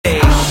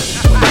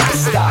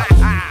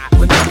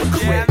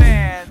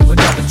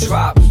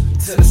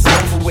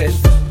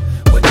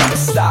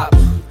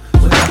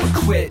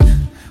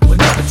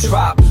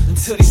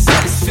until he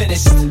said it's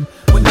finished.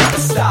 We'll never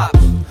stop,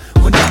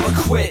 we'll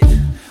never quit,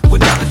 we'll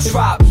never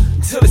drop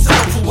till it's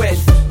over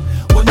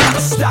with. We'll never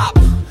stop,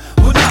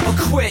 we'll never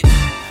quit,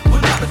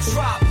 we'll never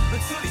drop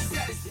until he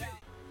said it's finished.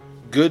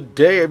 Good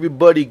day,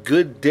 everybody.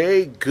 Good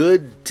day,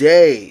 good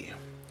day.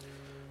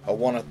 I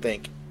want to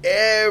thank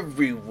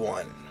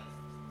everyone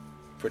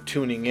for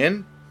tuning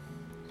in.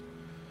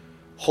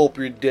 Hope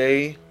your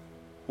day,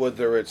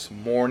 whether it's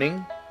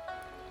morning,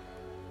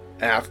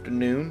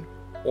 afternoon,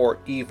 or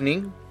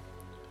evening,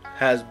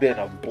 has been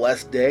a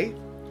blessed day.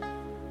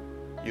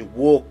 You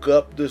woke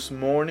up this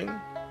morning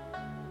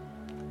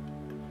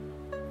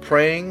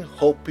praying,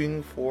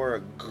 hoping for a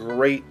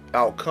great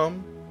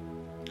outcome.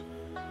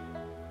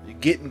 You're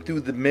getting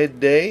through the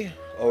midday,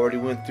 already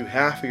went through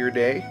half of your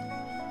day,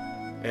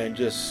 and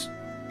just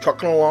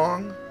trucking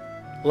along,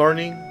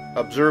 learning,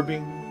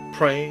 observing,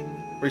 praying,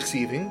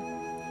 receiving,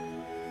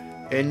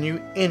 and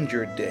you end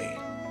your day,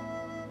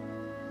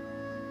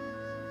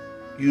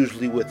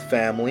 usually with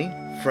family,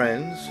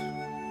 friends,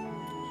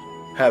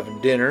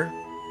 having dinner,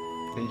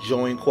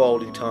 enjoying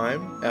quality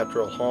time after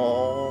a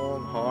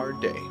long, hard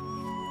day.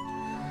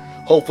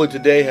 Hopefully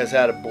today has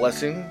had a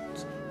blessing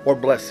or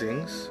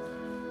blessings.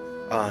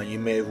 You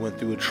may have went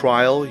through a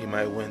trial, you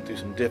might have went through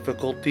some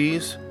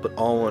difficulties, but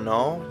all in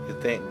all, you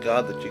thank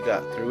God that you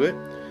got through it,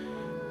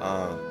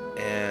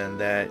 and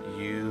that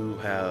you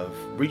have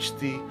reached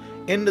the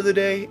end of the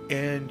day,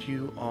 and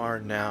you are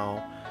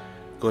now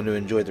going to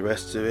enjoy the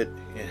rest of it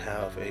and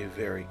have a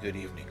very good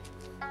evening.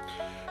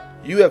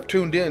 You have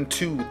tuned in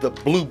to the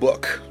Blue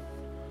Book,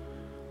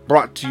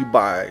 brought to you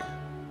by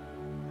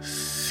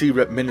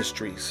C-Rep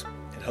Ministries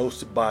and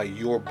hosted by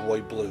your boy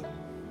Blue.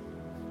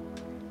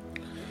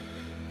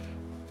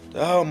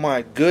 Oh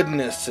my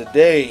goodness,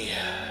 today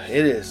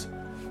it is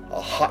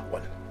a hot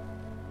one.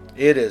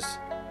 It is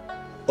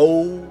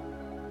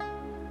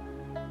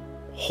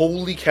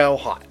holy cow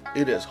hot.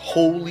 It is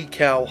holy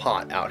cow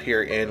hot out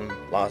here in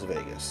Las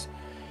Vegas.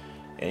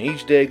 And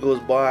each day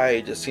goes by,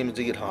 it just seems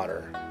to get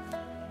hotter.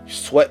 You're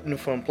sweating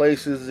from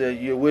places that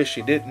you wish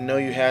you didn't know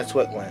you had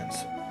sweat glands.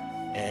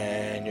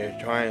 And you're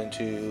trying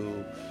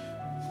to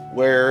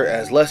wear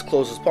as less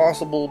clothes as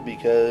possible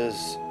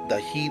because the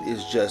heat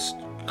is just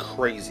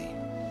crazy.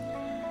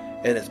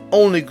 And it's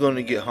only going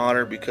to get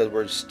hotter because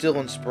we're still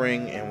in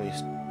spring and we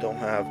don't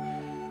have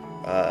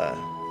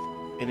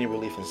any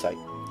relief in sight.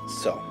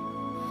 So,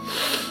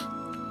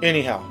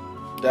 anyhow,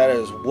 that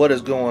is what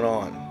is going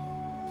on.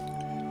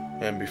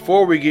 And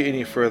before we get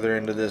any further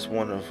into this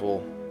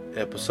wonderful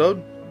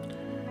episode,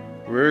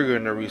 we're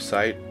going to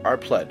recite our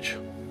pledge.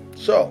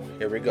 So,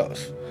 here it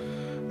goes.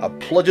 I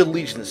pledge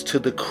allegiance to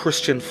the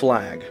Christian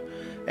flag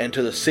and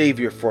to the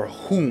Savior for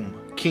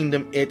whom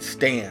kingdom it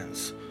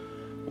stands.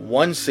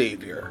 One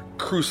Savior,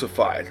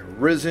 crucified,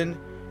 risen,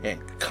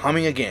 and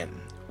coming again,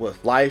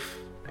 with life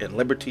and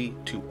liberty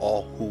to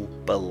all who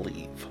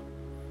believe.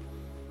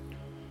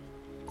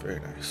 Very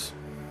nice.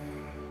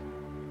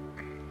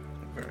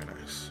 Very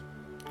nice.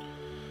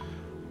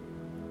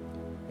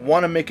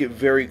 Want to make it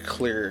very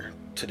clear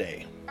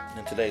today,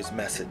 in today's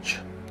message.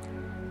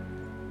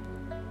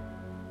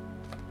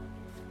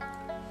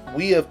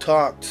 We have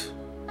talked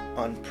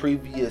on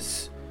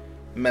previous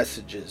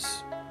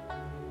messages,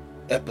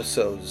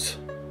 episodes,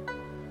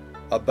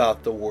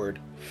 about the word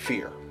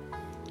fear.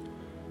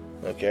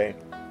 Okay?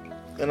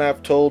 And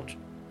I've told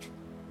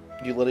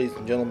you, ladies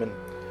and gentlemen,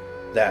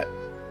 that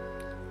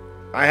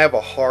I have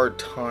a hard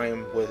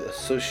time with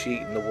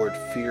associating the word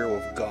fear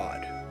with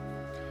God.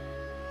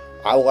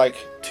 I like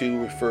to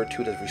refer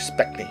to it as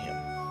respecting Him.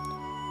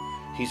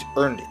 He's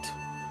earned it.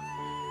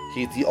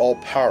 He's the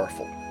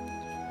all-powerful.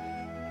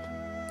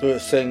 The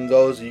saying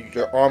goes,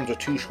 your arms are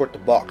too short to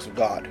box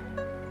God.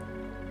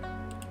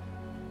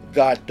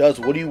 God does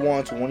what He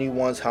wants, when He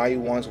wants, how He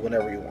wants,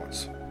 whenever He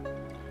wants.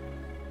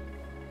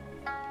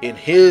 And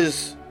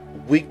His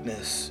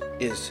weakness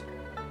is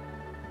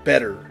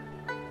better,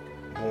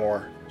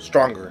 more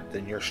stronger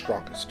than your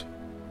strongest.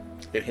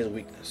 In His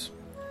weakness.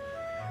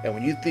 And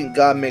when you think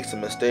God makes a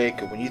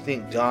mistake, or when you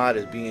think God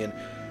is being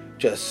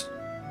just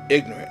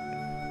ignorant,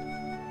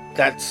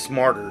 that's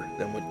smarter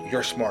than what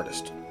you're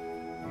smartest.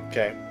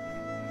 Okay?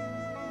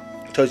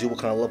 It tells you what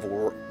kind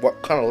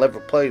of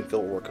level playing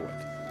field we're working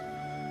with.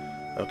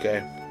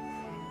 Okay?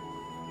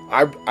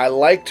 I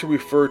like to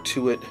refer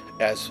to it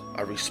as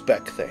a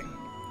respect thing,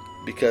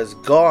 because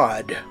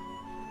God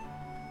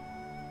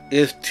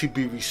is to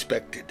be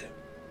respected.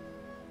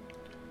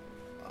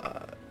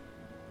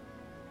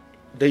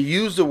 They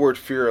use the word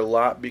fear a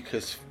lot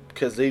because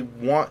they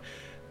want,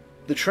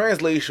 the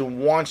translation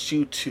wants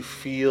you to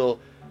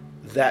feel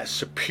that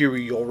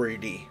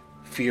superiority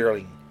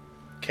feeling.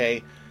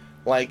 Okay?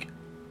 Like,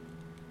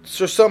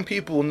 there's some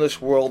people in this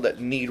world that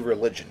need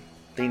religion.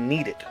 They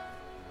need it.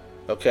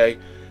 Okay?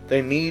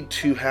 They need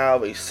to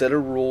have a set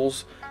of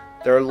rules.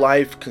 Their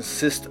life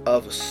consists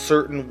of a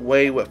certain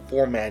way with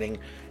formatting,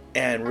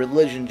 and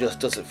religion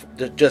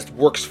just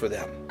works for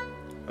them.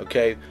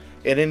 Okay?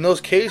 And in those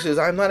cases,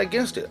 I'm not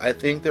against it. I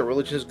think that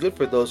religion is good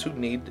for those who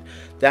need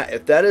that.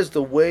 If that is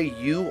the way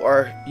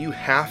you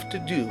have to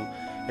do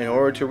in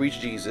order to reach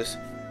Jesus,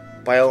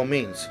 by all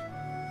means.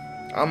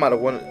 I'm not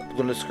going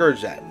to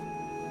discourage that.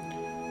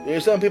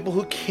 There's some people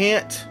who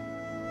cannot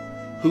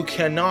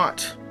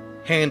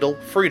handle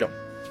freedom.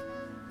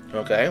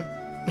 Okay?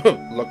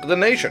 Look at the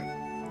nation.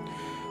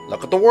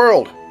 Look at the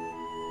world.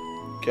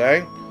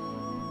 Okay?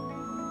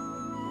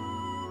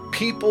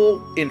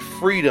 People in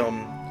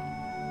freedom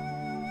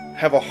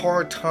have a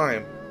hard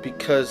time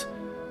because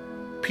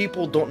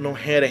people don't know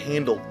how to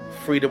handle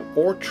freedom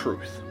or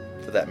truth,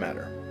 for that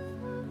matter.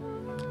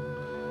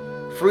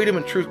 Freedom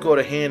and truth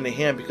go hand in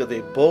hand because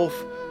they both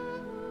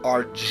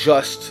are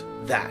just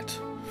that,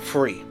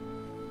 free.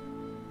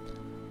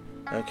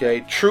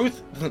 Okay?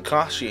 Truth doesn't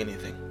cost you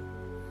anything.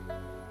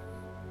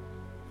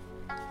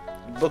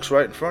 The book's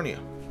right in front of you.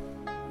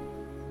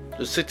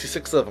 There's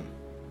 66 of them.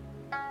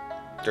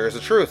 There's the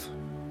truth.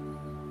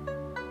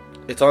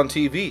 It's on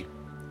TV.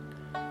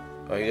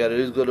 All you gotta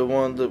do is go to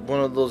one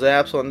of those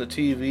apps on the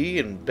TV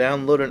and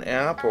download an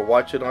app or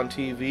watch it on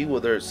TV,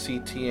 whether it's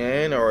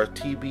CTN or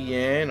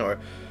TBN or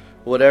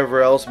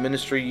whatever else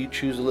ministry you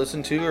choose to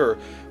listen to, or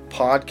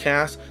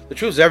podcast. The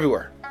truth's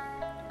everywhere.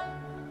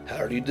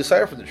 How do you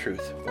decipher the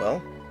truth?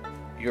 Well,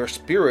 your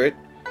spirit,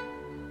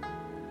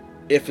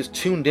 if it's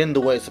tuned in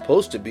the way it's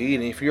supposed to be,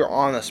 and if you're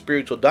on a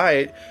spiritual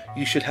diet,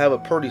 you should have a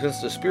pretty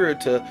sensitive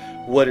spirit to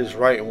what is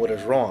right and what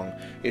is wrong.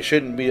 It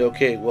shouldn't be,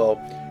 okay, well,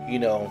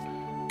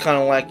 kind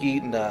of like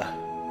eating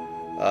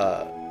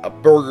a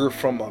burger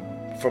from a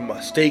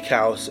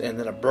steakhouse and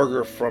then a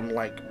burger from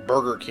like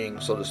Burger King,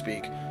 so to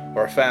speak,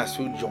 or a fast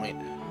food joint.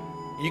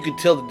 You can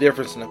tell the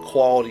difference in the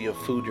quality of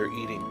food you're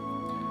eating.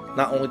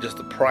 Not only just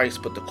the price,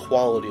 but the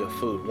quality of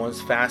food.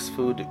 One's fast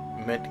food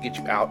meant to get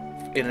you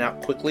in and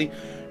out quickly,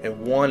 and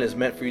one is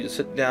meant for you to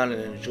sit down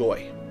and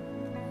enjoy.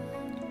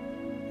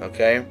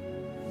 Okay?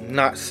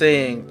 Not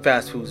saying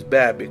fast food's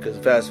bad, because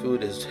fast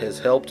food has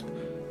helped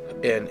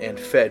and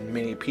fed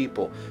many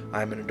people.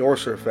 I'm an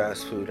endorser of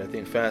fast food. I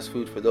think fast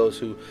food, for those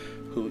who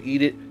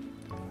eat it,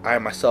 I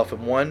myself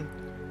am one.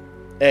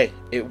 Hey,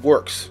 it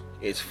works.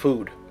 It's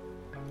food.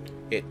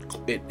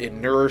 It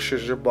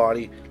nourishes your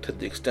body to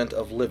the extent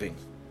of living.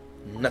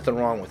 Nothing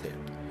wrong with it.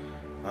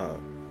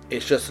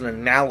 It's just an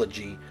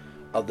analogy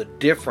of the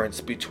difference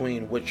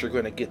between what you're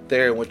going to get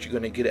there and what you're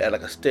going to get at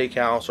like a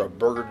steakhouse or a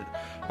burger,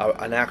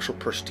 an actual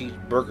prestige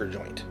burger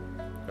joint.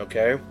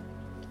 Okay?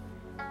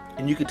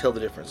 And you can tell the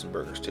difference in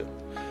burgers too.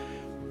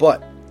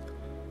 But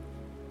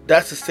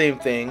that's the same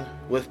thing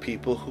with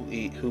people who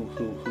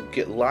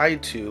get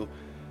lied to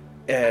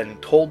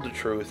and told the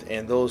truth,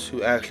 and those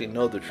who actually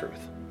know the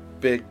truth.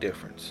 Big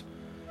difference.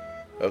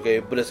 Okay,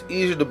 but it's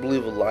easier to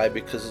believe a lie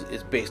because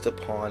it's based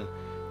upon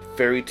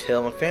fairy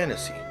tale and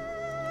fantasy.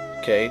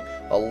 Okay,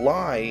 a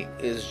lie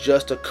is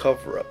just a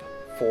cover-up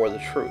for the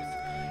truth.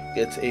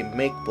 It's a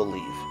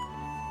make-believe.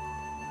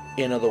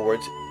 In other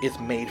words, it's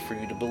made for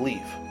you to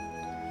believe.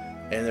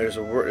 And there's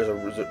an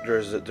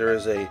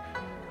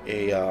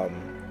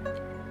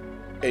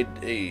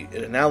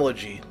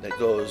analogy that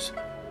goes,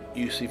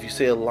 if you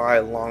say a lie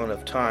long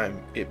enough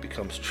time, it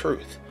becomes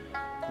truth.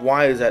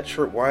 Why is that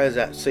true? Why is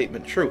that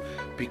statement true?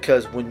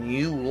 Because when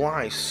you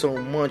lie so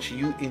much,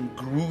 you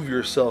engroove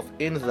yourself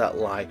into that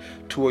lie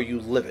to where you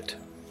live it.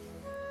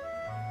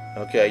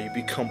 Okay, you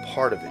become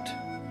part of it.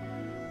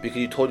 Because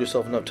you told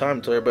yourself enough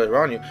time to tell everybody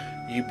around you,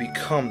 you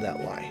become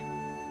that lie.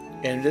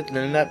 And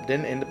then that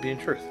didn't end up being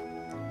truth.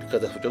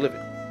 Because that's what you're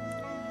living.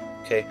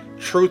 Okay,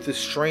 truth is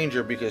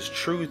stranger because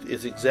truth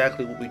is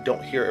exactly what we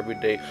don't hear every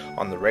day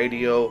on the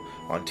radio,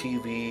 on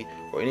TV,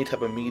 or any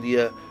type of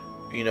media.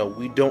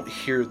 We don't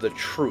hear the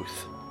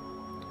truth.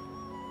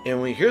 And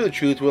when we hear the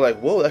truth, we're like,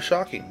 whoa, that's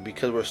shocking,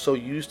 because we're so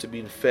used to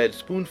being fed,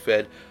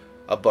 spoon-fed,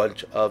 a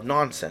bunch of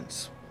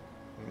nonsense.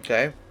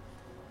 Okay?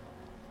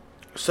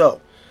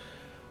 So,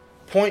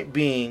 point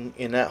being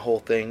in that whole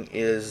thing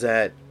is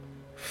that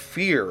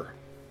fear,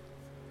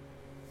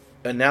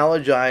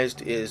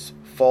 analogized, is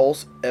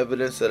false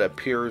evidence that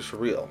appears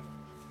real.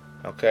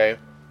 Okay?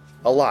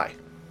 A lie.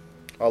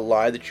 A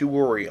lie that you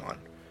worry on.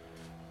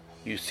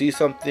 You see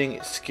something,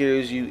 it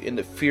scares you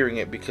into fearing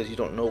it because you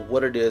don't know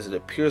what it is. It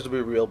appears to be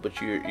real, but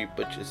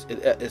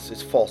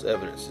it's false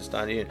evidence. It's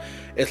not even.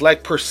 It's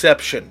like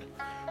perception.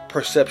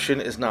 Perception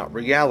is not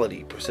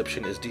reality.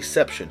 Perception is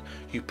deception.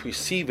 You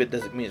perceive it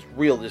doesn't mean it's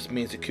real. This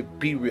means it could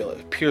be real.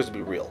 It appears to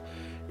be real.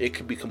 It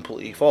could be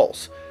completely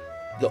false.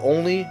 The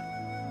only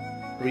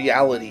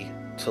reality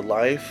to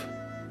life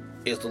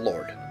is the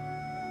Lord.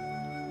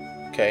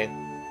 Okay?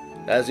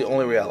 That is the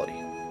only reality.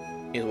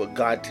 Is what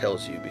God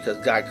tells you, because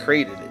God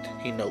created it.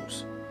 He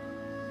knows.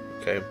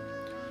 Okay?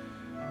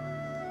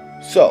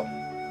 So,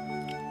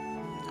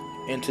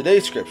 in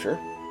today's scripture,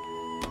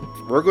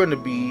 we're going to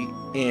be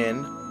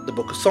in the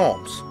book of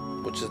Psalms,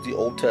 which is the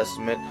Old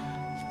Testament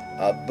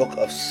book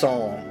of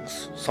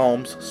songs.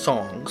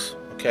 Songs.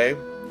 Okay?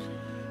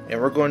 And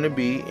we're going to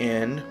be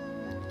in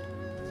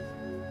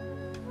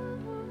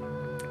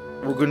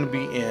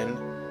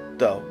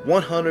the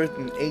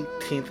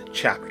 118th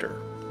chapter.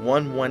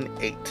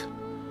 118.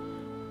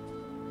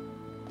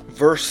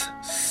 Verse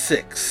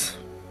 6.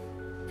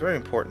 Very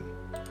important.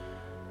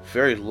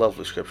 Very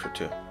lovely scripture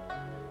too.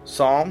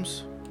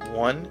 Psalms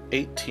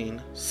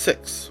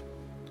 118:6.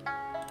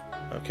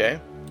 Okay?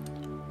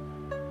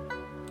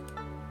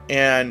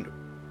 And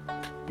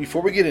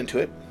before we get into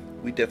it,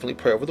 we definitely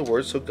pray over the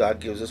word so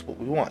God gives us what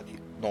we want.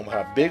 No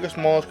matter how big or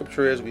small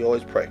scripture is, we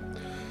always pray.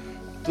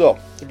 So,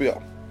 here we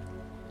go.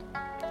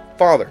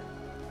 Father,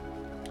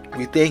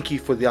 we thank you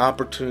for the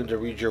opportunity to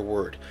read your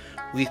word.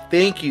 We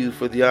thank you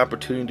for the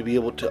opportunity to be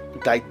able to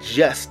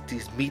digest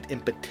these meat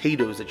and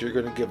potatoes that you're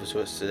going to give us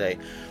to us today.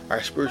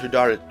 Our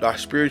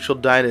spiritual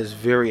diet is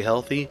very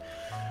healthy.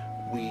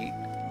 We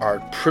are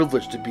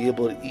privileged to be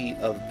able to eat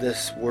of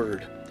this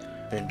word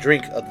and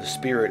drink of the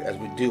Spirit as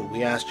we do.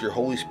 We ask your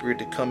Holy Spirit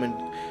to come in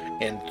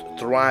and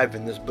thrive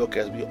in this book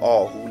as we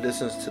all who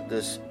listens to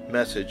this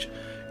message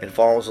and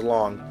follows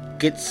along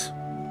gets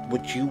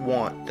what you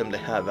want them to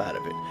have out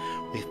of it.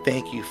 We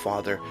thank you,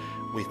 Father.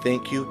 We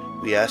thank you.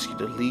 We ask you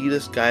to lead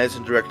us, guide us,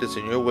 and direct us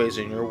in your ways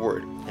and your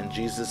word. In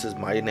Jesus'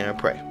 mighty name I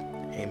pray.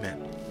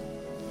 Amen.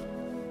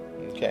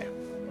 Okay.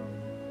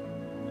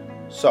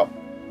 So,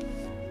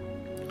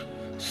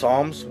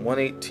 Psalms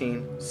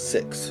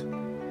 118:6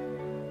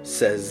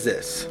 says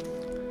this.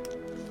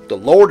 The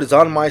Lord is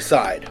on my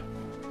side.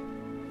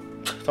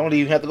 Don't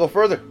even have to go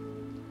further.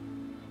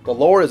 The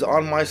Lord is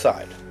on my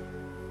side.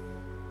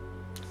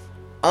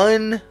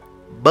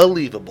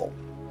 Unbelievable.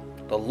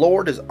 The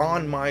Lord is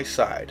on my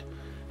side.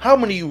 How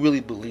many of you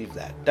really believe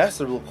that? That's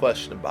the real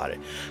question about it.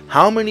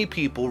 How many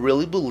people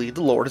really believe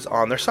the Lord is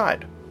on their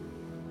side?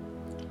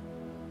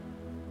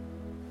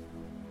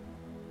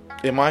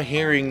 Am I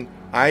hearing,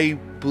 I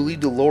believe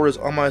the Lord is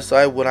on my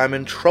side when I'm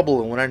in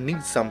trouble and when I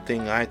need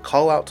something, I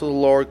call out to the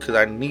Lord because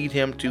I need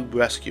Him to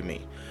rescue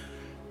me?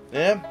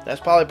 Yeah,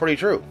 that's probably pretty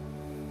true.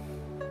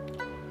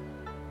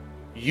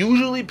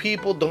 Usually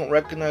people don't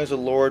recognize the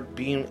Lord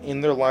being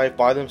in their life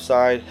by their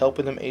side,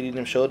 helping them, aiding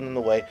them, showing them the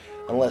way,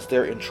 unless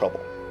they're in trouble.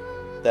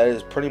 That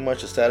is pretty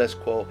much the status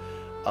quo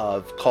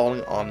of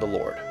calling on the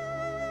Lord,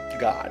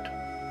 God.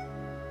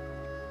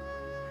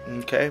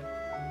 Okay?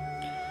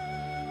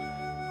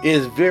 It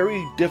is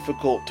very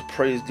difficult to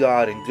praise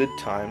God in good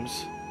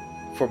times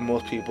for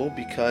most people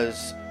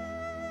because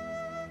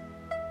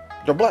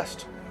they're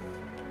blessed,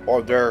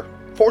 or they're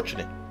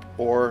fortunate,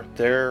 or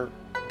they're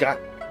got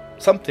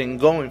something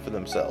going for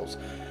themselves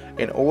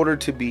in order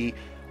to be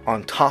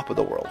on top of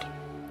the world,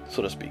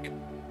 so to speak.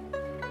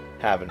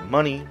 Having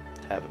money,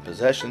 having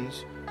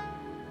possessions,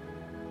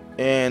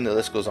 and the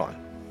list goes on.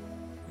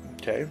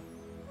 Okay?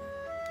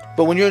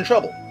 But when you're in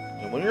trouble,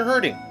 and when you're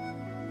hurting,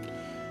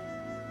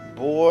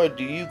 boy,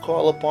 do you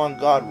call upon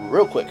God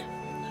real quick.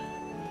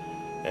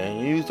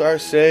 And you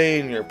start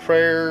saying your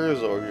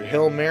prayers or your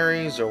Hail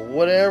Marys or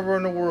whatever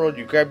in the world.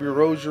 You grab your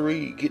rosary,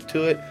 you get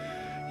to it.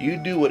 You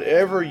do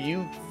whatever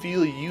you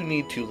feel you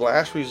need to.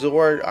 Last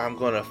resort, I'm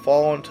going to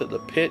fall into the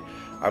pit.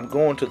 I'm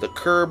going to the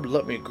curb.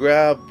 Let me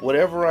grab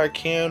whatever I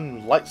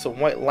can. Light some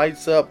white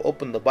lights up.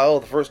 Open the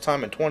Bible the first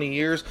time in 20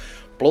 years.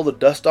 Blow the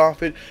dust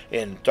off it.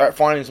 And start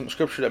finding some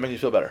scripture that makes you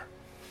feel better.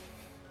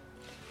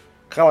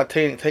 Kind of like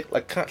taking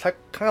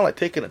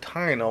a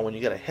Tylenol when you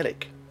get a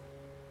headache.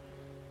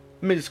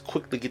 Let me just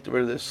quickly get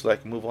rid of this so I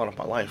can move on with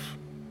my life.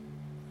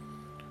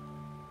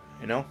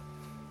 You know?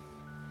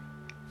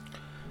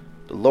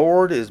 The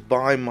Lord is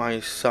by my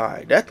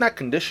side. That's not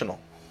conditional.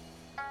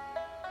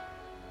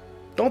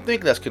 Don't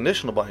think that's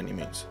conditional by any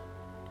means.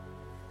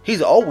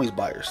 He's always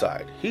by your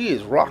side. He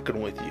is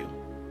rocking with you.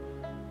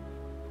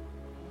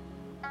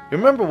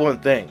 Remember one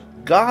thing.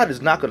 God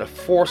is not going to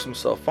force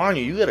himself on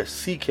you. You got to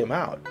seek him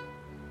out.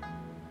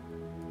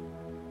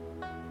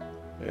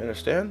 You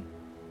understand?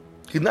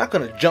 He's not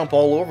going to jump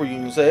all over you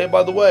and say, hey,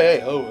 by the way,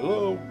 hey, oh,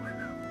 hello,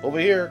 over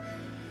here.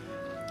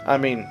 I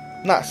mean,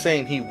 not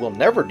saying he will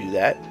never do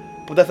that,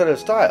 but that's not his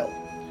style.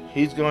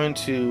 He's going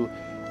to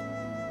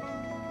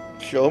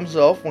show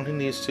himself when he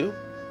needs to.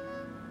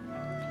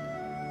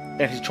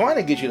 And he's trying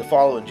to get you to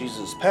follow in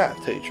Jesus' path,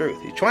 to tell you the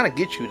truth. He's trying to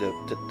get you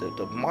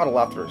to model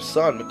after his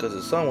son, because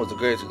his son was the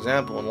greatest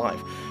example in life.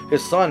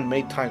 His son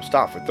made time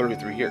stop for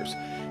 33 years.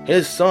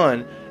 His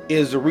son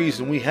is the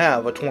reason we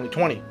have a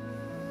 2020,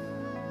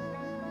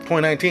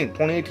 2019,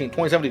 2018,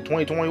 2017,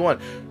 2021,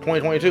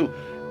 2022.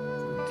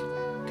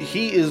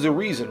 He is the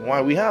reason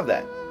why we have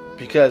that.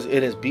 Because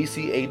it is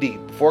BC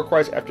AD, before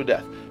Christ, after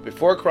death.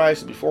 Before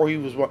Christ, before he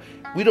was born.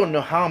 We don't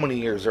know how many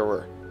years there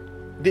were.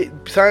 The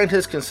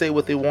scientists can say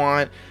what they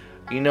want,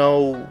 you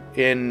know,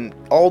 and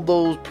all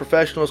those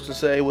professionals can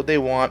say what they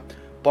want.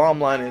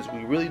 Bottom line is,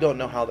 we really don't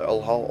know how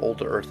old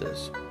the earth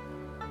is.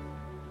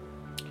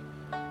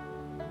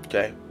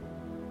 Okay.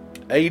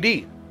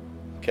 AD.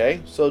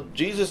 Okay. So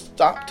Jesus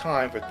stopped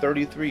time for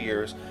 33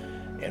 years.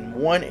 And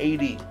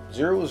 180,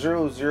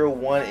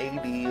 0001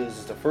 AD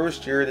is the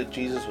first year that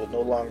Jesus was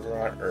no longer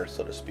on earth,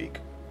 so to speak.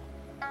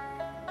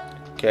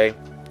 Okay.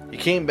 He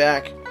came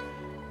back,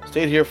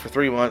 stayed here for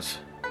 3 months,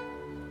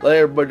 let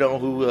everybody know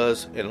who he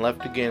was, and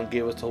left again,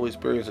 gave us the Holy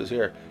Spirit, and says,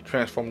 here,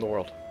 transform the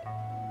world.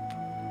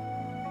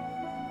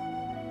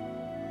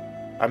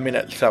 I mean,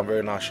 that sounds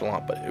very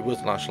nonchalant, but it was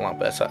nonchalant,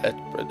 but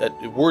that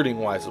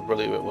wording-wise is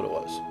really what it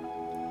was.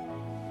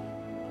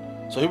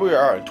 So here we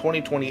are in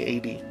 2020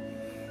 AD.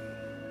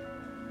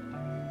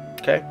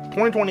 Okay?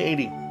 2020 AD.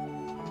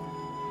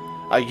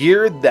 A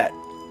year that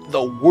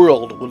the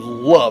world would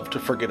love to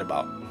forget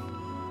about.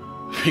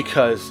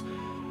 Because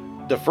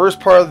the first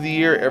part of the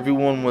year,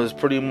 everyone was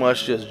pretty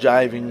much just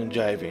jiving and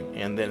jiving.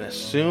 And then as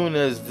soon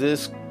as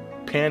this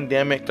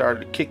pandemic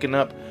started kicking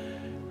up,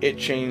 it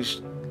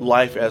changed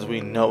life as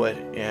we know it.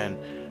 And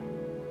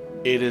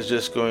it is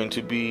just going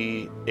to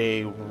be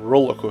a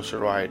roller coaster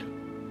ride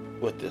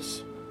with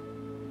this.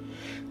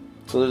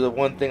 So there's a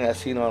one thing I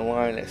seen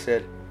online that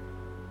said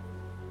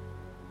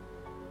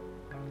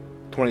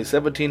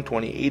 2017,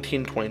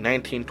 2018,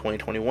 2019,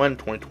 2021,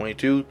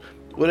 2022.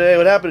 What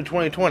happened in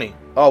 2020?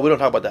 Oh, we don't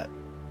talk about that.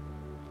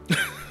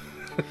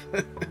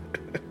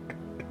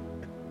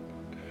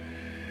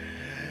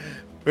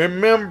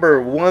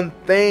 Remember one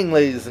thing,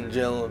 ladies and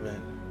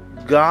gentlemen.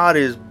 God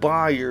is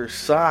by your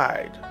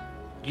side.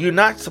 You're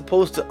not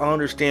supposed to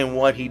understand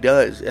what He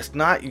does. It's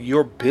not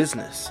your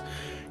business.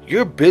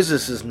 Your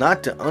business is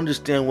not to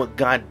understand what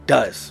God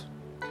does.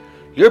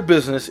 Your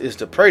business is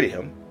to pray to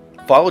Him,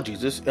 follow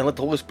Jesus, and let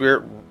the Holy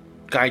Spirit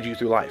guide you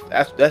through life.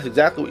 That's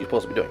exactly what you're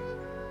supposed to be doing.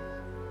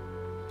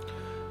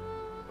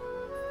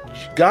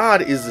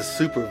 God is the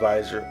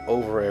supervisor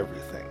over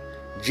everything.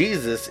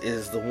 Jesus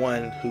is the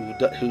one who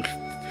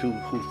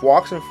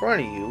walks in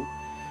front of you,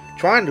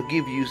 trying to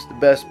give you the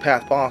best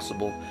path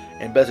possible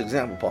and best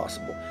example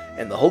possible.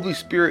 And the Holy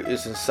Spirit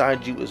is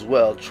inside you as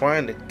well,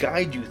 trying to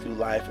guide you through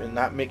life and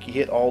not make you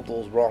hit all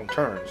those wrong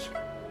turns.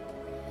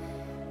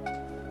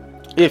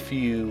 If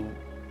you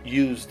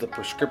use the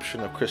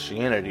prescription of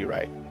Christianity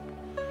right.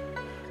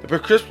 The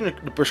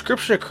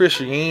prescription of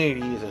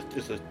Christianity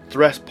is a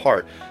thrust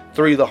part.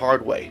 3 the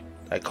hard way.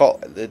 I call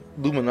it,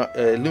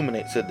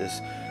 Illuminate said this.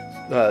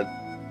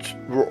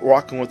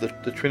 Rocking with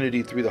the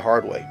Trinity 3 the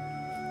hard way.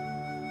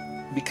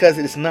 Because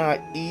it's not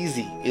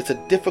easy. It's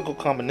a difficult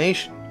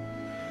combination.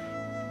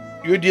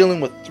 You're dealing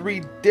with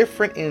 3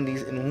 different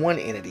entities in one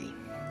entity.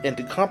 And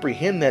to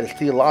comprehend that is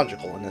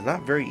theological, and it's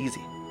not very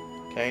easy.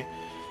 Okay?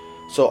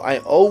 So I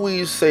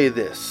always say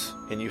this,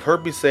 and you've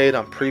heard me say it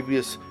on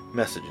previous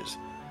messages.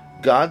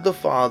 God the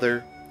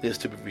Father is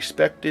to be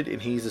respected, and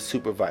He's the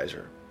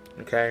supervisor.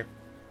 Okay?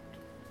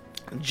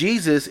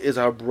 Jesus is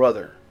our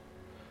brother,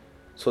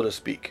 so to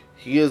speak.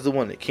 He is the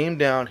one that came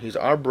down. He's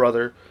our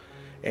brother,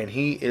 and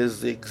He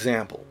is the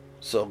example.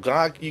 So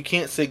God, you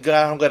can't say,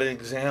 God, I've got an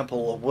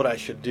example of what I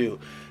should do.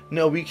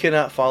 No, we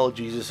cannot follow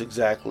Jesus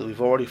exactly.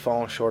 We've already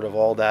fallen short of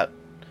all that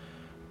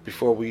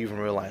before we even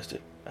realized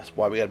it. That's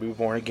why we got to be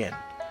born again.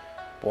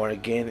 Born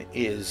again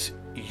is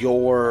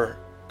your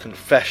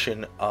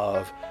confession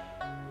of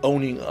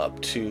owning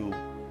up to,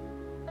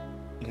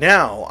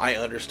 now I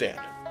understand.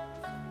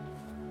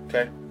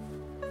 Okay?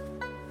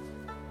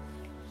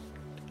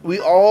 We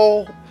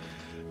all,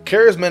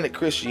 charismatic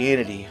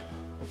Christianity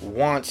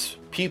wants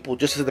people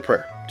just to say the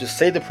prayer. Just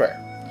say the prayer.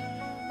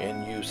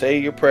 And you say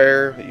your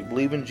prayer, you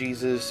believe in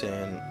Jesus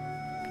and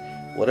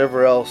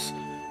whatever else,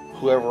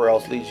 whoever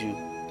else leads you.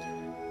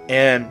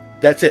 And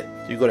that's it.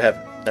 You go to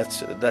heaven.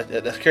 That's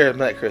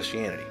charismatic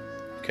Christianity.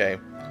 Okay?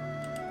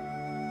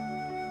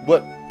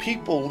 What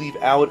people leave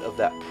out of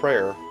that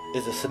prayer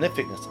is the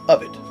significance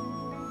of it.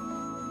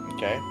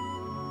 Okay?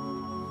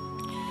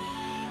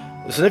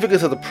 The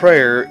significance of the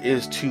prayer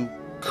is to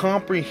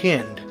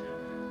comprehend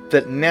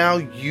that now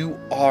you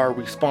are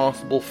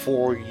responsible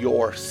for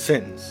your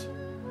sins,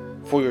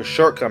 for your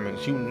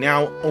shortcomings. You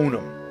now own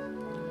them.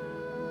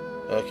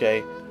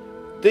 Okay?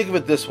 Think of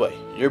it this way.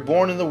 You're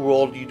born in the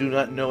world, you do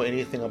not know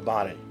anything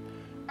about it.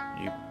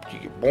 You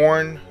get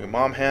born, your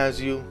mom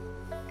has you,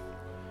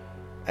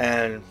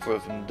 and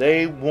from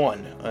day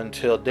 1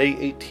 until day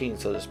 18,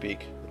 so to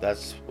speak,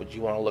 that's what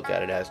you want to look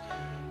at it as,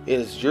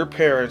 is your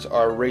parents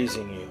are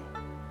raising you,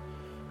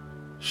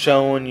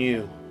 showing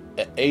you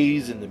the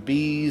A's and the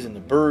B's and the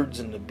birds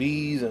and the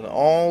bees and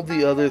all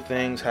the other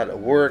things, how to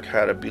work,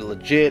 how to be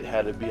legit,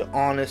 how to be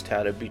honest,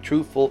 how to be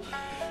truthful,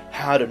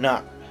 how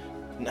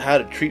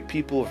to treat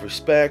people with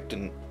respect,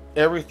 and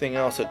everything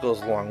else that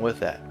goes along with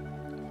that.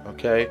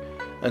 Okay?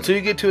 Until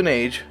you get to an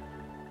age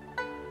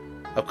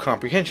of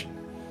comprehension.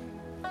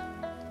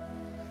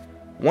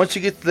 Once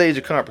you get to the age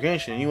of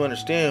comprehension, you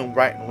understand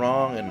right and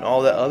wrong and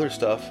all that other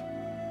stuff.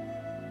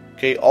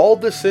 Okay, all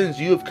the sins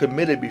you have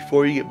committed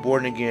before you get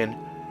born again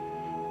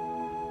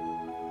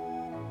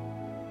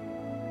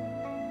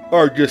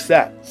are just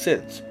that,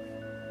 sins.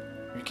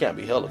 You can't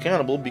be held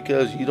accountable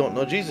because you don't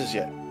know Jesus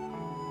yet.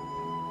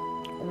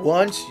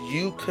 Once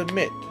you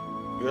commit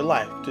your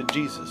life to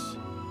Jesus,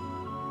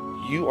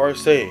 you are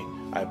saying,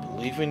 I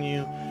believe in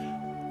you.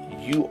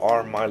 You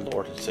are my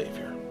Lord and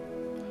Savior.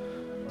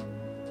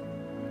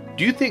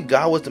 Do you think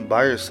God wasn't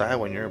by your side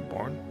when you were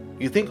born?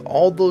 You think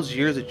all those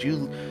years that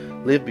you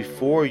lived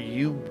before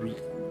you,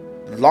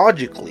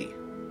 logically,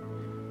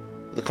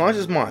 the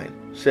conscious mind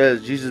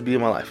says, Jesus be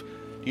in my life.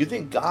 Do you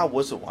think God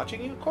wasn't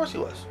watching you? Of course He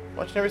was.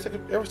 Watching every step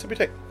you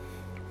take.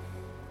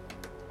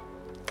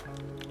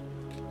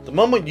 The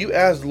moment you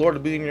ask the Lord to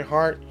be in your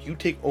heart, you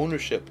take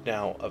ownership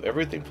now of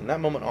everything from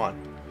that moment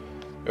on.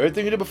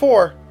 Everything you did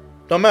before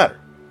don't matter.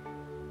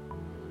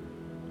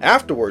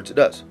 Afterwards, it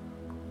does.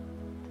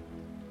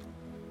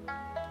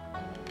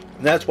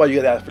 And that's why you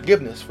got to ask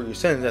forgiveness for your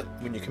sins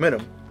when you commit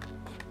them.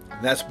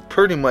 And that's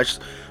pretty much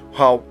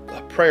how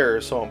prayer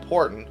is so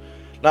important,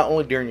 not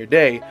only during your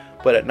day,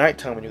 but at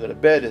nighttime when you go to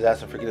bed, is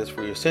asking forgiveness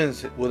for your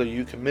sins, whether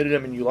you committed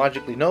them and you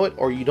logically know it,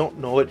 or you don't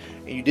know it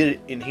and you did it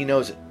and He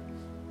knows it.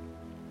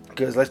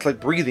 Because that's like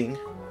breathing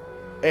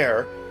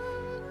air.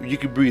 You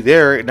can breathe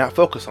air and not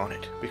focus on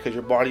it, because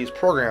your body is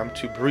programmed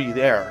to breathe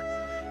air.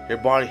 Your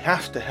body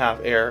has to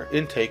have air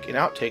intake and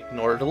outtake in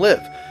order to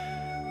live.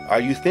 Are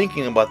you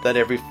thinking about that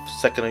every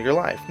second of your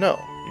life? No.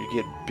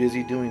 You get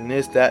busy doing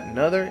this, that, and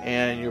other,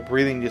 and your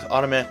breathing just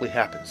automatically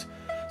happens.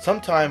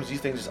 Sometimes these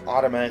things just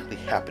automatically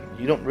happen.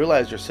 You don't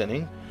realize you're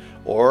sinning,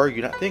 or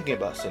you're not thinking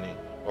about sinning,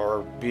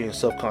 or being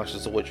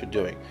self-conscious of what you're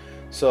doing.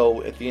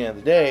 So at the end of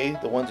the day,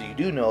 the ones that you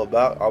do know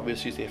about,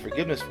 obviously you say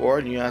forgiveness for,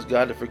 and you ask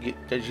God to forgive,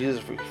 that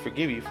Jesus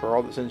forgive you for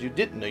all the sins you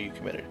didn't know you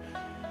committed.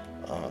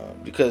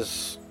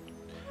 Because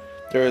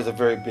there is a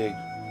very big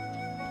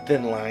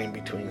thin line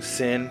between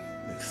sin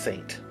and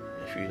saint,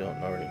 if you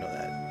don't already know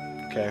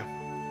that. Okay?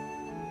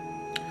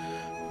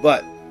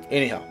 But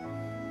anyhow,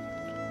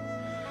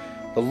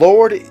 the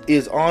Lord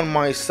is on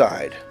my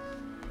side.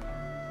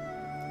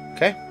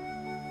 Okay?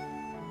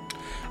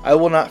 I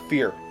will not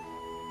fear.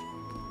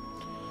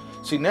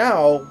 See,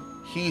 now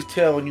He's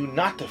telling you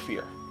not to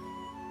fear.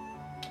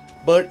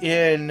 But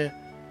in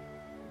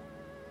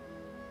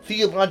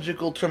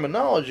theological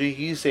terminology,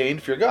 He's saying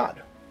fear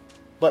God.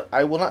 But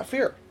I will not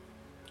fear.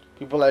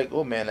 People are like,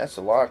 oh man, that's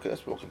a lot.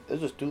 That's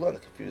just too long.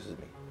 That confuses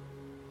me.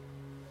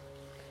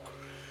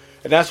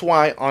 And that's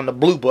why on the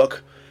Blue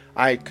Book,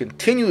 I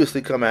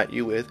continuously come at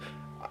you with,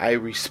 I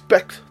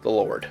respect the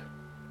Lord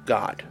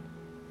God,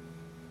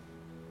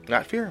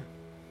 not fear Him.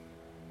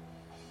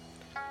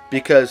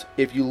 Because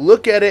if you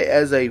look at it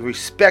as a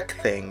respect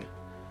thing,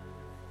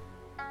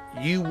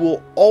 you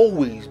will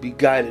always be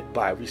guided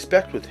by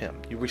respect with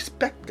Him. You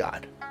respect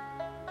God.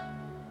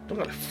 Don't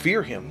gotta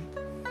fear Him.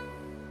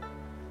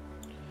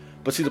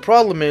 But see, the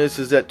problem is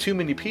that too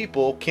many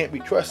people can't be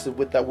trusted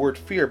with that word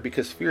fear,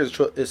 because fear is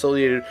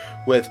associated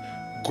with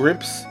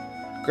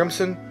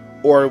grimson,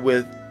 or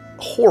with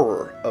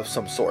horror of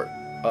some sort,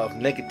 of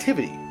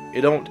negativity.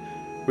 It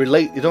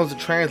doesn't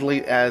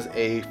translate as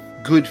a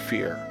good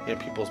fear in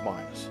people's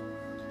minds.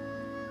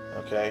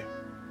 Okay?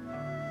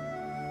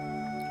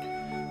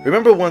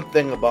 Remember one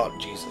thing about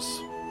Jesus.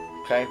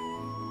 Okay?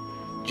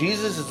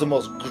 Jesus is the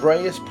most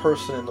grayest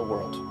person in the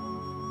world.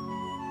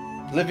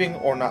 Living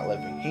or not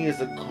living. He is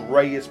the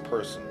grayest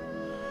person.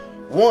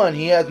 One,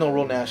 He has no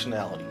real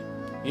nationality.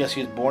 Yes,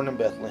 He was born in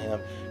Bethlehem.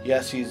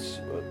 Yes, He's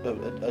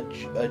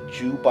a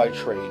Jew by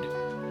trade.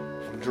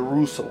 From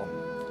Jerusalem.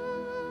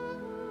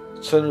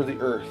 Center of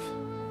the earth.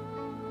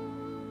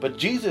 But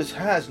Jesus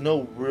has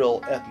no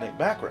real ethnic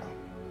background.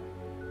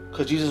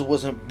 Because Jesus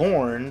wasn't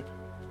born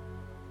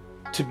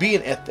to be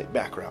an ethnic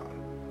background.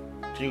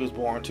 He was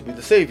born to be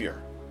the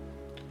Savior.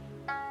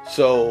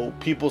 So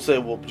people say,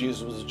 well,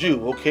 Jesus was a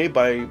Jew. Okay,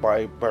 by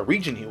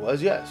region He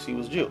was. Yes, He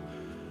was a Jew.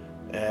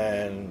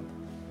 And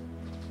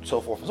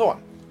so forth and so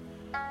on.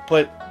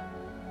 But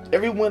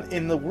everyone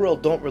in the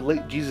world don't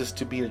relate Jesus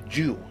to being a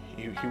Jew.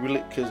 He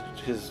relate,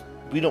 because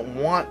we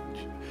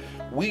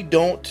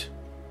don't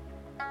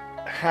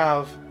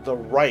have the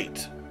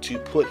right to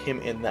put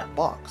Him in that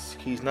box.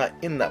 He's not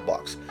in that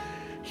box.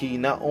 He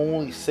not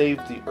only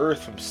saved the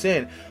earth from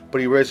sin, but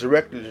He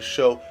resurrected to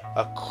show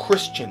a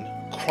Christian,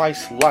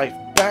 Christ-life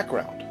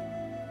background.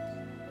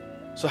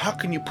 So how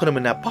can you put Him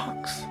in that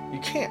box? You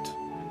can't.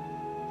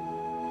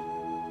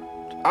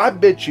 I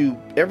bet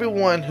you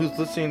everyone who's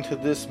listening to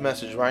this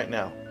message right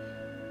now,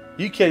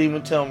 you can't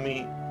even tell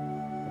me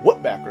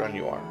what background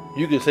you are.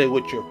 You can say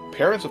what your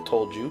parents have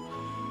told you,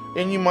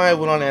 and you might have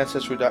went on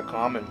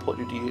Ancestry.com and put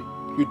your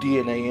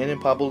DNA in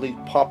and probably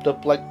popped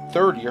up like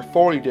 30 or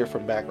 40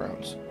 different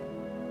backgrounds.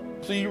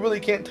 So you really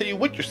can't tell you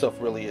what yourself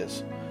really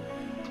is.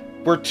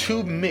 We're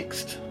too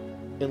mixed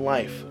in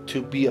life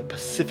to be a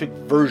specific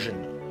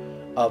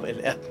version of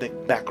an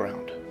ethnic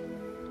background.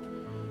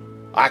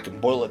 I can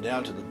boil it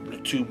down to the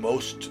two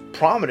most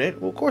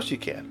prominent. Well, of course you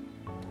can.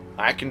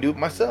 I can do it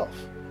myself.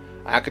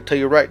 I can tell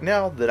you right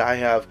now that I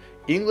have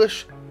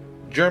English,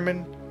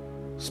 German,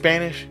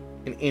 Spanish,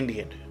 and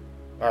Indian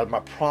are my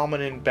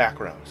prominent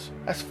backgrounds.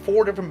 That's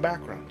 4 different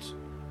backgrounds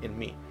in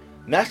me.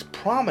 And that's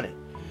prominent.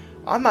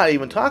 I'm not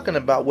even talking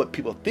about what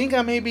people think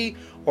I may be,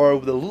 or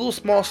the little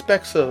small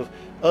specks of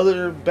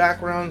other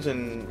backgrounds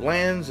and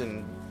lands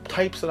and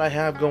types that I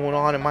have going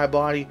on in my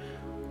body.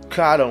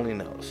 God only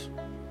knows.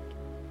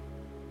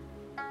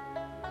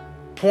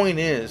 Point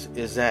is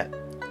that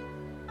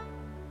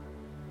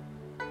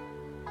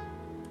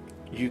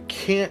you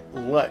can't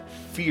let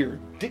fear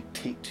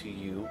dictate to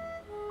you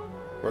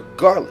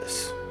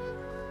regardless.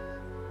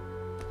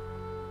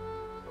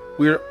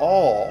 We're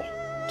all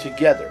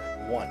together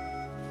one.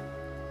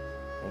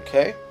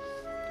 Okay?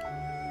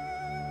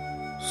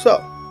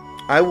 So,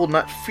 I will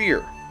not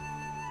fear.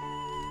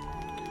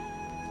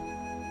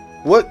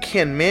 What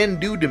can man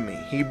do to me?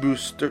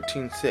 Hebrews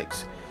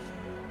 13:6.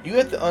 You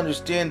have to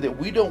understand that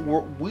we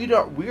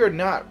are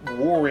not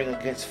warring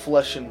against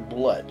flesh and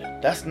blood.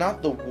 That's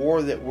not the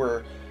war that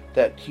we're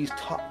that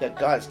that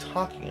God's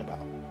talking about.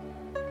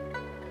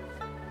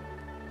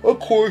 Of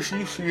course,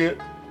 you see it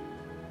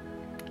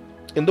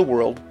in the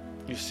world.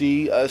 You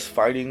see us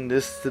fighting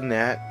this and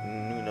that,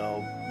 and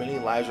many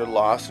lives are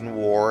lost in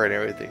war and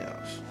everything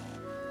else.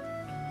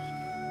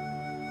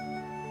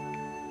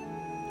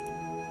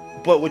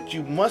 But what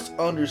you must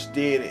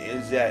understand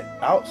is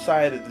that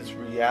outside of this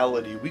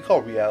reality, we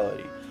call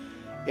reality,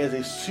 is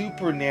a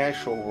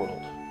supernatural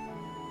world.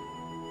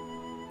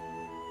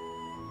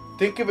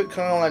 Think of it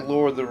kind of like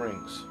Lord of the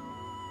Rings.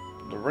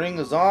 The ring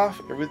is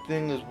off,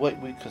 everything is what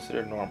we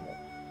consider normal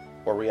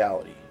or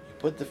reality. You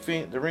put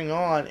the ring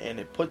on, and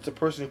it puts the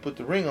person who put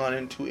the ring on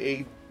into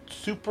a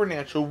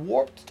supernatural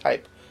warped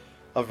type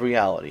of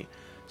reality.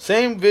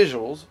 Same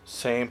visuals,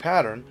 same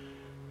pattern,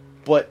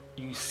 but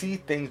you see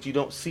things you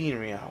don't see in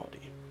reality.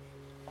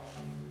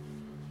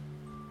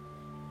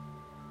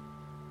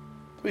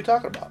 What are we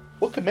talking about?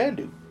 What can man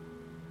do?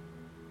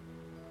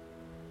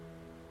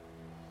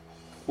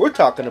 We're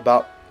talking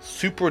about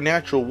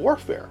supernatural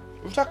warfare.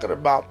 We're talking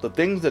about the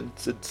things that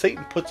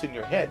Satan puts in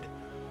your head.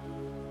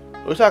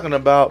 We're talking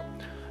about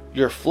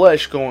your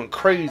flesh going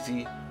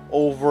crazy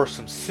over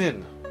some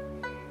sin.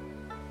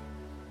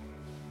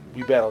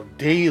 We battle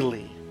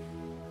daily.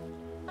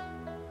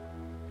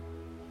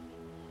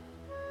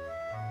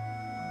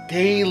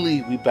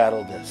 Daily we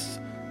battle this.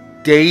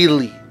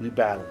 Daily we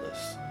battle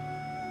this.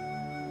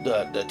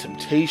 The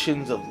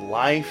temptations of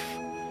life,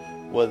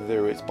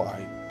 whether it's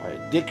by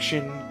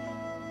addiction,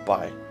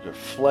 by your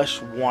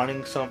flesh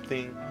wanting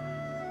something,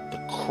 the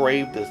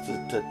crave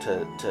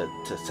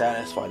to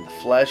satisfy the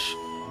flesh,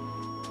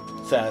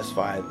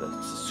 satisfy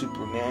the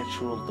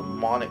supernatural,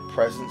 demonic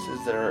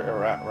presences that are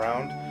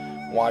around.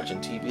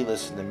 Watching TV,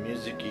 listening to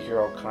music, you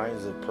hear all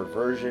kinds of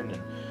perversion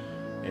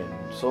and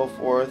so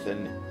forth.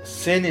 And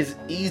sin is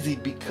easy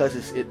because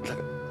sin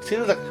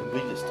is like a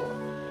convenience store.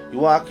 You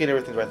walk in,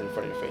 everything's right in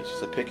front of your face.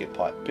 Just a pick it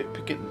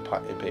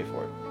and pay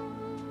for it.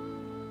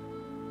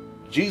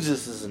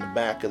 Jesus is in the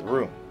back of the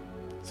room,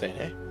 saying,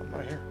 "Hey, I'm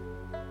right here.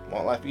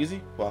 Want life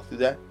easy? Walk through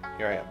that.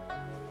 Here I am."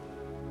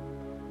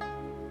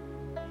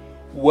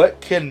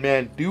 What can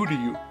man do to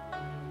you?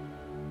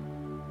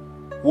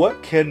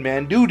 What can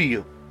man do to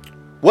you?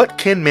 What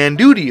can man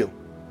do to you?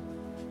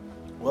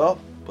 Well,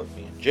 put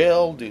me in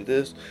jail, do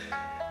this.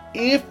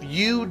 If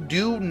you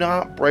do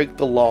not break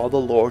the law of the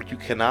Lord, you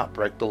cannot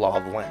break the law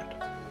of the land.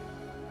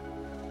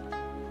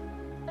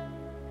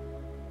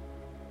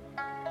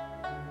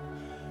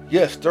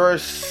 Yes, there are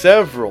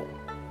several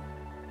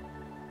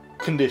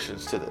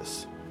conditions to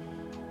this.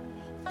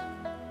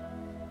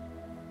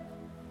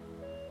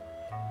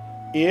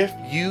 If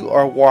you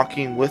are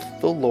walking with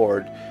the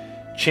Lord,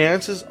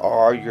 chances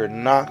are you're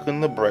not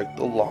going to break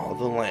the law of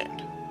the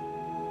land.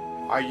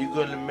 Are you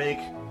going to make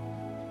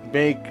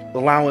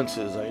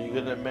allowances? Are you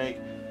going to make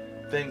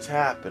things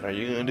happen? Are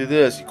you going to do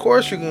this? Of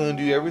course, you're going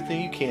to do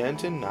everything you can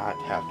to not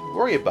have to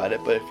worry about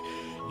it. But if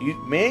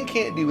man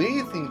can't do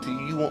anything to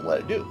you, you won't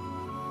let it do.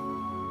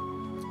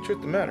 Truth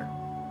of the matter.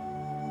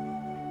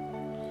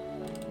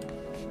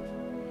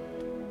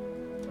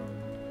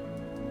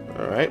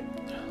 All right,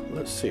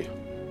 let's see.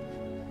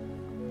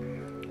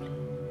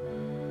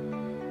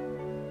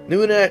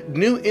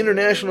 New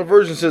International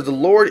Version says, "The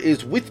Lord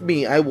is with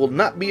me, I will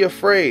not be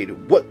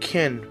afraid. What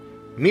can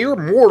mere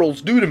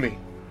mortals do to me?"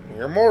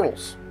 Mere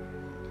mortals.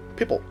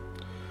 People.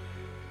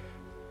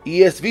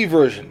 ESV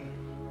Version.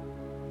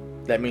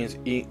 That means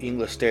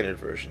English Standard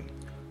Version.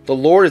 "The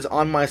Lord is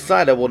on my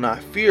side, I will not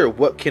fear.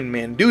 What can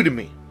man do to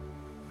me?"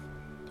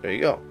 There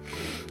you go.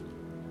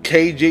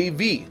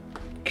 KJV.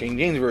 King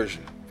James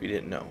Version, if you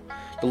didn't know.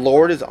 "The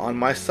Lord is on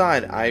my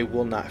side, I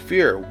will not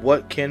fear.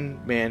 What can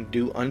man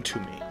do unto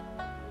me?"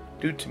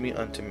 Do to me,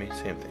 unto me,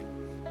 same thing.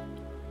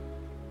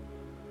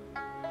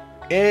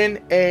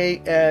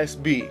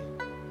 NASB.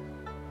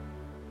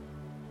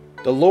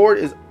 The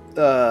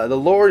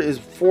Lord is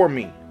for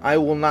me, I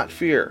will not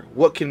fear.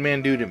 What can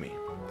man do to me?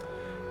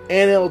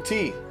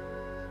 NLT.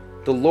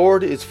 "The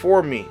Lord is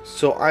for me,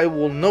 so I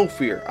will no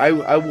fear. I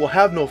will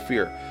have no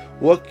fear.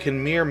 What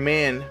can mere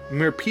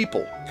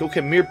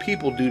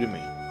people do to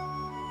me?"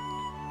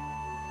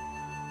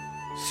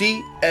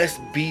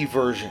 CSB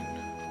Version.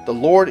 "The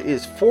Lord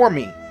is for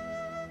me,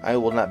 I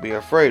will not be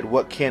afraid.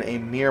 What can a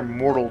mere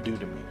mortal do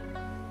to me?"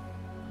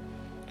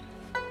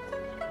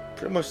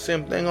 Pretty much the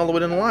same thing all the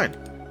way down the line.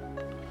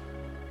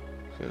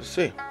 Let's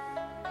see.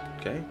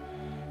 Okay.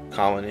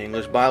 Common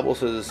English Bible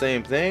says the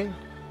same thing.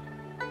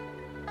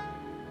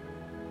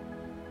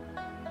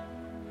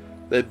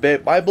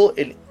 The Bible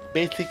in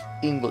basic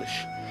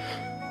English.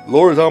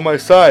 "Lord is on my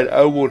side,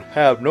 I will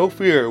have no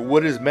fear.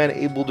 What is man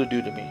able to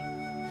do to me?"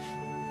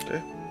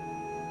 Okay.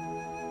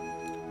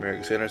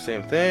 American Standard,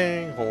 same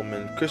thing.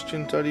 Holman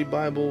Christian Study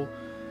Bible,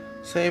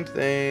 same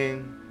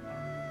thing.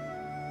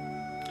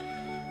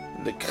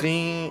 The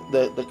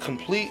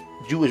complete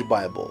Jewish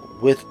Bible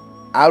with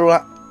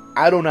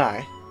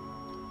Adonai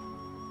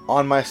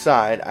on my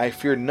side, I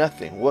fear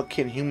nothing. What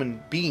can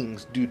human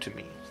beings do to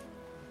me?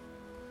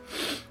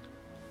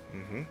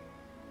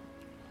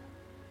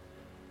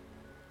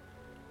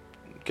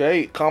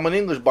 Okay, Common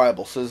English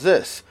Bible says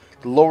this: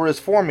 the Lord is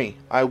for me,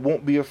 I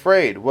won't be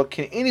afraid. What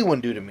can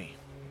anyone do to me?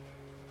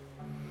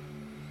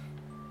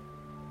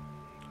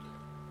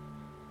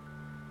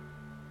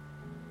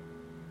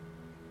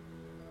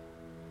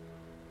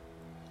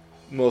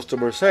 Most of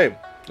them are the same.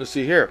 Let's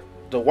see here.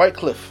 The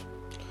Wycliffe: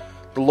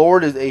 the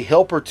Lord is a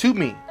helper to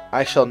me,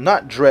 I shall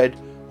not dread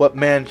what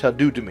man shall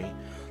do to me.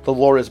 The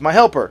Lord is my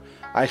helper,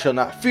 I shall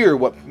not fear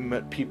what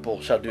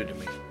people shall do to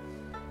me.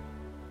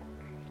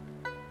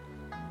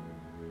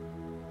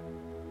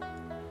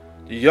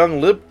 The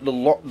Young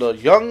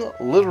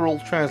Literal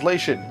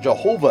Translation: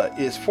 Jehovah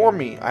is for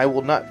me, I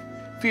will not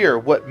fear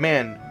what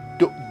man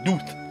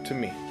doeth to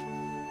me.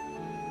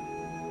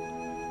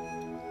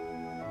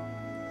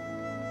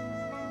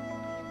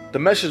 The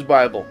Message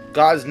Bible: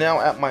 God's now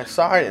at my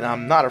side and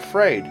I'm not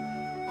afraid.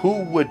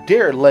 Who would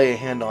dare lay a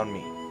hand on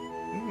me?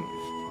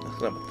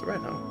 That's not a threat,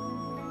 huh?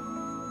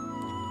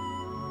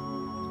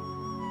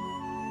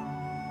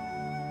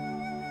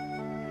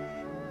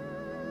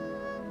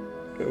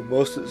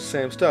 Most of the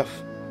same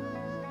stuff.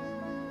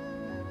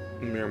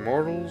 Mere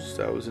Mortals,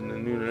 that was in the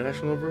New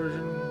International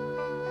Version.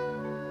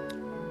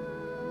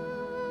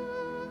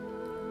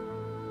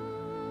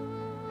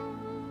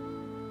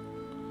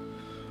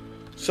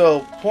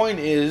 So, point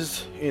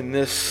is, in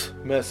this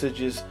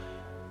message is,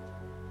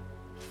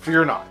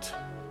 fear not.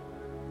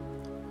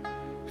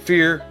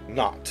 Fear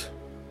not.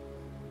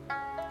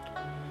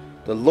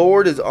 The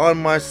Lord is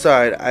on my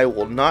side, I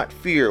will not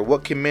fear.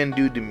 What can men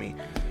do to me?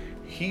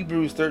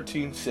 Hebrews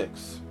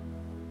 13:6.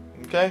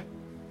 Okay?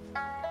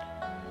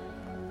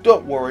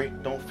 Don't worry,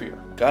 don't fear.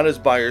 God is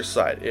by your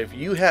side. If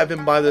you have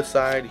Him by the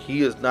side,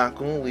 He is not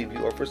going to leave you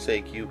or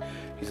forsake you.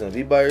 He's going to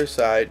be by your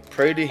side.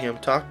 Pray to Him,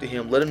 talk to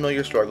Him, let Him know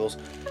your struggles.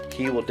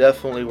 He will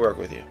definitely work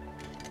with you.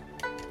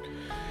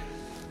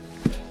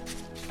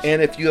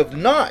 And if you have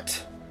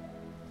not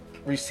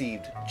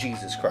received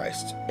Jesus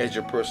Christ as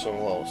your personal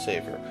Lord and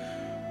Savior,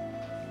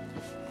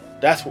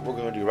 that's what we're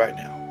going to do right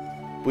now.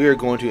 We are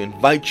going to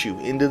invite you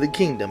into the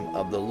kingdom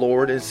of the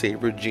Lord and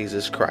Savior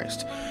Jesus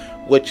Christ,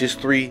 which is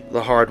 3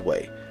 the hard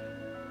way: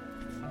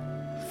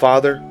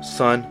 Father,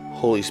 Son,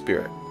 Holy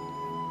Spirit.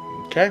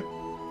 Okay?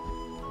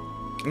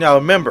 Now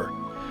remember,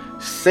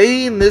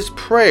 saying this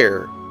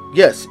prayer,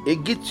 yes,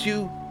 it gets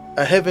you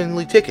a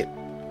heavenly ticket.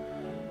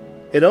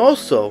 It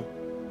also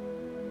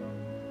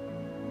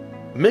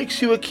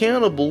makes you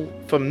accountable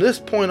from this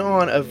point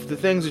on of the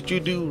things that you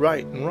do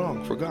right and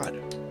wrong for God.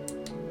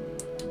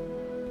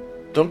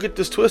 Don't get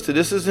this twisted.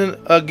 This isn't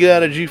a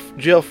get out of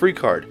jail free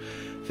card.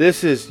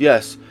 This is,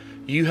 yes,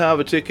 you have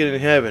a ticket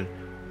in heaven.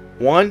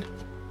 1,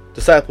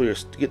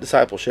 get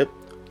discipleship.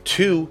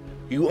 2,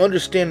 you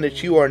understand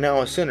that you are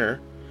now a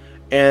sinner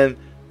and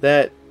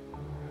that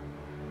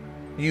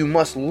you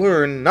must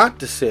learn not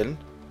to sin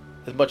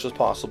as much as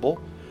possible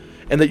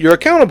and that you're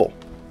accountable.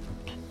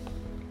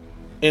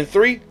 And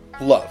 3,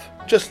 love.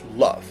 Just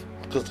love,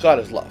 because God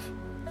is love.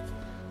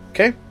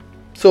 Okay?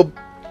 So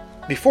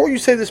before you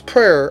say this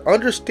prayer,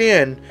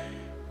 understand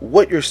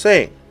what you're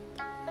saying.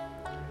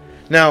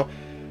 Now,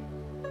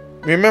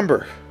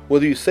 remember,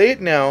 whether you say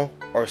it now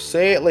or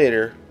say it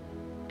later,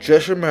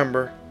 just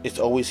remember it's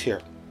always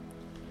here.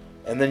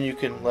 And then you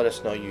can let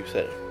us know you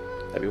said it.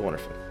 That'd be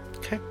wonderful.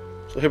 Okay?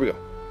 So here we go.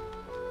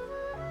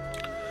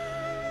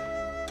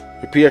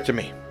 Repeat after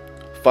me.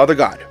 Father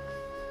God,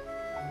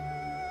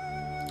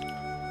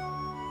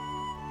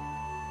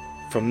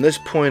 from this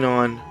point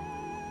on,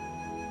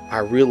 I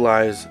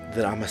realize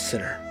that I'm a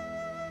sinner.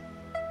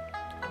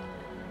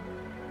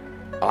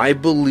 I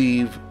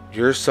believe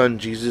your Son,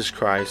 Jesus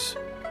Christ,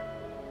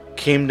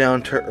 came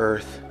down to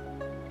earth,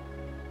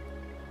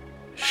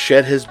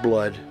 shed His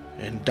blood,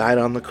 and died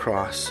on the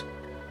cross,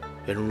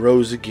 and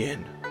rose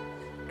again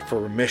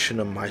for remission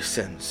of my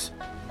sins.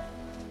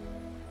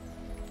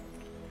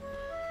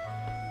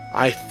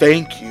 I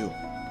thank you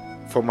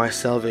for my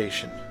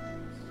salvation.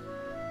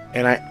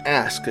 And I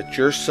ask that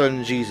your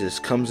Son Jesus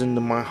comes into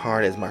my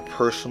heart as my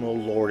personal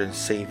Lord and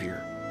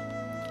Savior.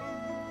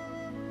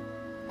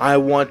 I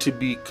want to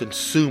be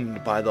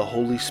consumed by the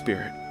Holy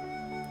Spirit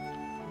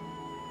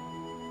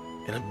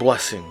and a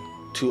blessing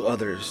to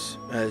others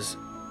as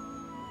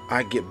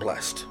I get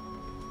blessed.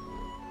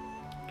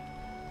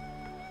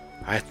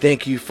 I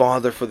thank you,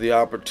 Father, for the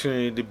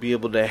opportunity to be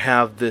able to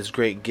have this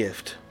great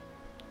gift.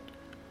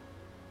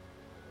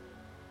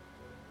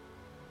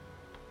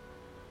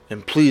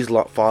 And please,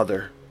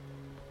 Father,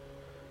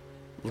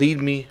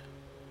 lead me,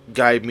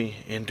 guide me,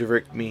 and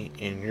direct me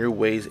in your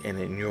ways and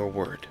in your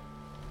word.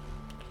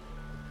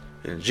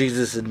 In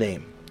Jesus'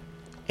 name,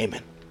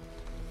 amen.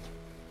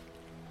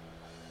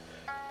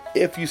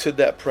 If you said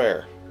that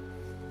prayer,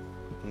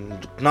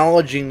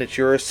 acknowledging that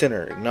you're a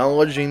sinner,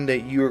 acknowledging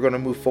that you are going to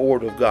move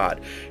forward with God,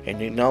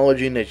 and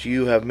acknowledging that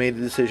you have made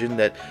the decision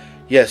that,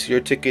 yes, your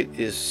ticket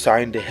is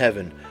signed to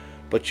heaven,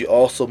 but you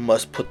also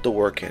must put the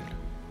work in.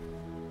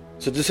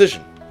 It's a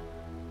decision.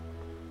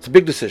 It's a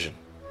big decision.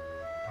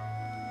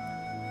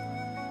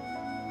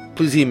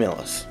 Please email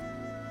us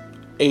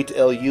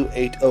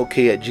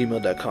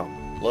 8lu8ok@gmail.com.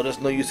 Let us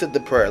know you said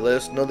the prayer. Let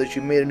us know that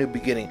you made a new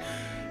beginning.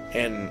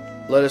 And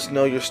let us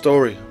know your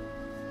story.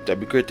 That'd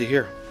be great to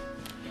hear.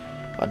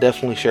 I'll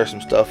definitely share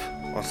some stuff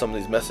on some of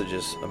these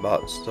messages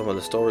about some of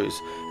the stories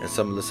and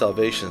some of the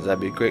salvations.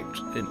 That'd be great.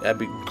 That'd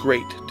be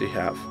great to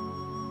have.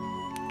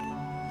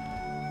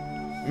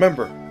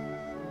 Remember,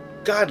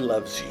 God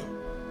loves you.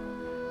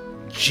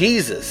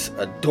 Jesus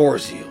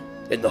adores you.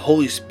 And the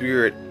Holy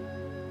Spirit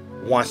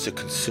wants to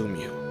consume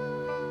you.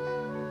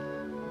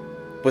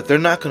 But they're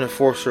not going to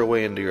force their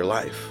way into your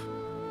life.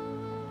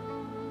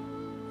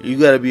 You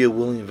got to be a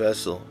willing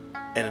vessel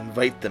and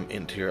invite them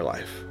into your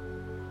life.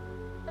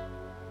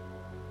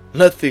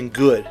 Nothing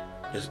good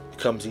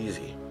comes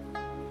easy.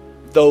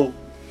 Though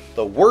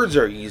the words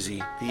are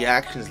easy, the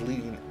actions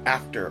leading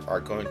after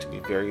are going to be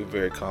very,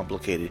 very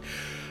complicated.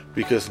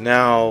 Because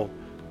now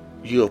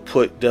you have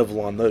put devil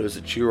on notice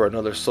that you are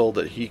another soul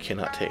that he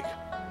cannot take.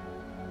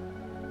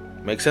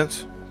 Make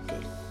sense?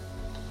 Good.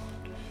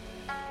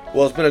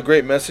 Well, it's been a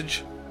great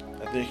message.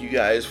 I thank you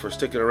guys for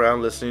sticking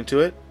around listening to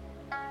it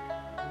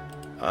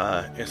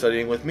and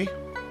studying with me.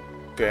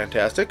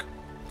 Fantastic.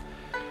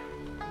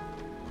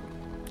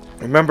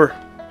 Remember,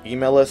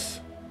 email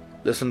us,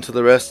 listen to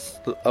the rest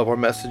of our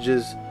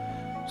messages,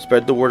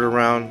 spread the word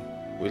around.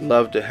 We'd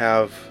love to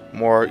have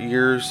more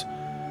ears.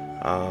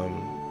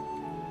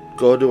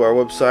 Go to our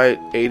website,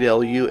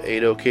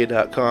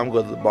 8lu8ok.com.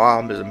 Go to the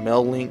bottom, there's a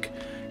mail link.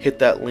 Hit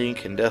that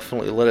link and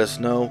definitely let us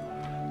know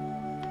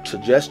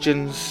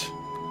suggestions,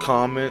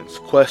 comments,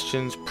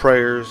 questions,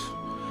 prayers.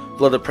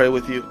 Love to pray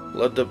with you.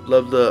 Love to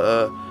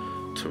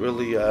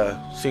really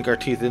sink our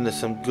teeth into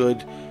some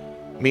good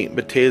meat and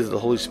potatoes of the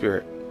Holy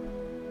Spirit.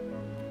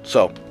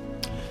 So,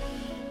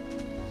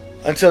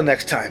 until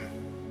next time.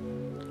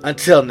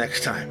 Until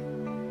next time.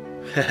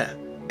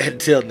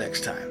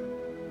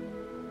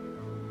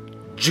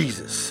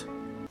 Jesus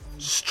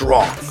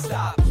strong.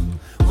 Stop.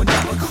 We'll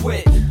never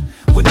quit.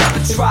 We'll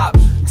never drop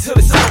till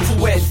it's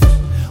over with.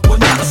 We'll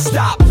never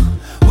stop.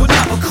 We'll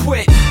never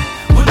quit.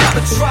 We'll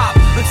never drop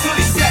until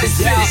he said it's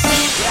finished.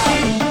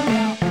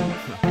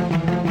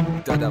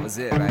 Thought that was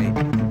it, right?